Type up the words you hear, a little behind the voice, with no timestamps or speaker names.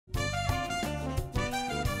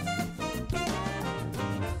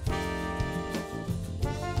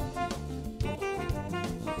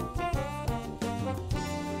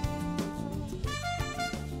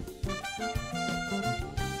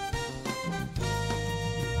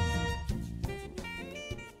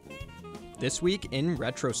This week in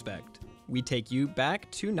Retrospect, we take you back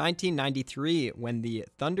to 1993 when the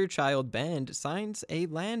Thunderchild Band signs a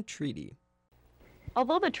land treaty.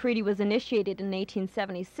 Although the treaty was initiated in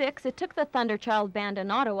 1876, it took the Thunderchild Band in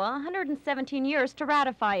Ottawa 117 years to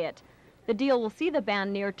ratify it. The deal will see the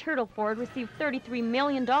band near Turtle Ford receive $33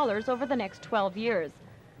 million over the next 12 years.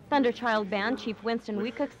 Thunderchild Band Chief Winston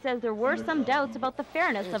Weecock says there were some doubts about the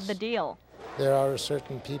fairness of the deal. There are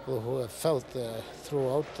certain people who have felt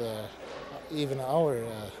throughout even our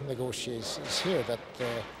negotiations here that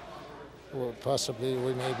possibly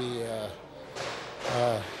we may be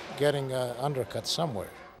getting undercut somewhere.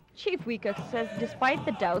 Chief Weecock says despite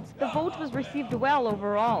the doubts, the vote was received well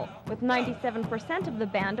overall, with 97% of the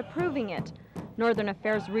band approving it. Northern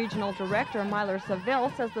Affairs Regional Director Myler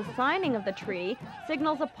Saville says the signing of the treaty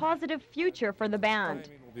signals a positive future for the band.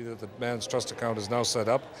 Will be that the band's trust account is now set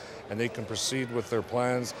up and they can proceed with their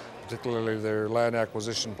plans, particularly their land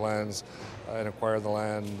acquisition plans, and acquire the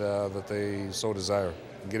land that they so desire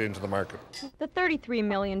and get into the market. The $33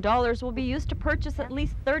 million will be used to purchase at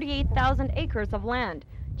least 38,000 acres of land.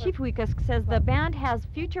 Chief Weecock says the band has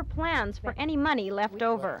future plans for any money left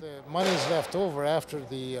over. The money's left over after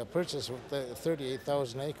the purchase of the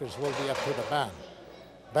 38,000 acres will be up to the band.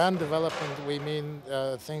 Band development, we mean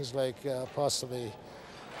things like possibly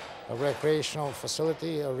a recreational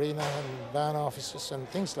facility, arena and band offices and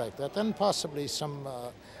things like that, and possibly some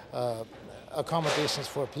accommodations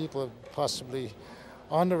for people possibly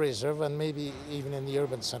on the reserve and maybe even in the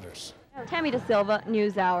urban centers. Tammy De Silva,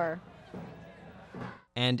 NewsHour.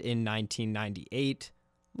 And in 1998,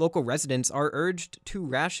 local residents are urged to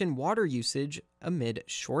ration water usage amid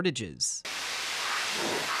shortages.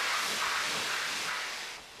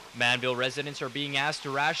 Manville residents are being asked to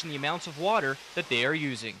ration the amounts of water that they are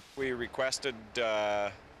using. We requested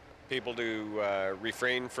people to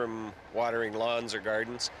refrain from watering lawns or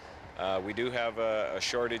gardens. We do have a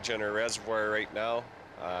shortage in our reservoir right now.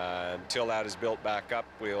 Until that is built back up,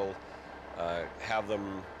 we'll have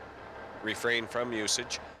them refrain from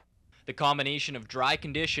usage. The combination of dry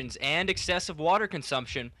conditions and excessive water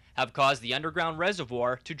consumption have caused the underground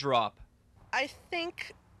reservoir to drop. I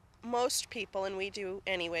think most people, and we do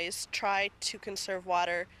anyways, try to conserve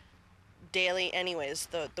water daily anyways,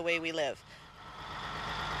 the way we live.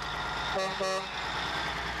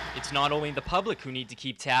 It's not only the public who need to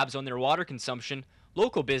keep tabs on their water consumption,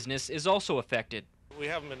 local business is also affected. We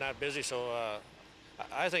haven't been that busy, so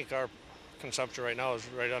I think our consumption right now is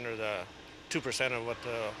right under the 2% of what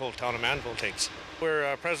the whole town of Manville takes.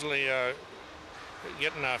 We're presently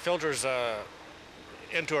getting filters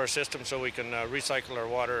into our system so we can recycle our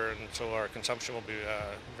water, and so our consumption will be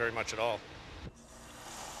very much at all.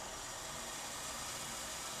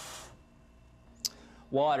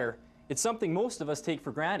 Water. It's something most of us take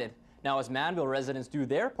for granted. Now, as Manville residents do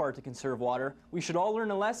their part to conserve water, we should all learn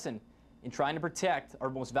a lesson in trying to protect our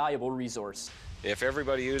most valuable resource. If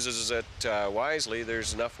everybody uses it wisely,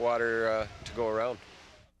 there's enough water to go around.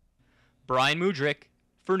 Brian Mudrick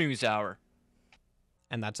for NewsHour.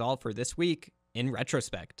 And that's all for this week in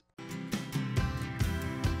Retrospect.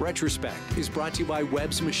 Retrospect is brought to you by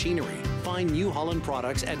Webb's Machinery. Find New Holland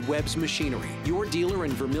products at Webb's Machinery, your dealer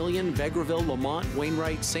in Vermilion, Vegreville, Lamont,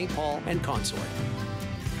 Wainwright, St. Paul, and Consort.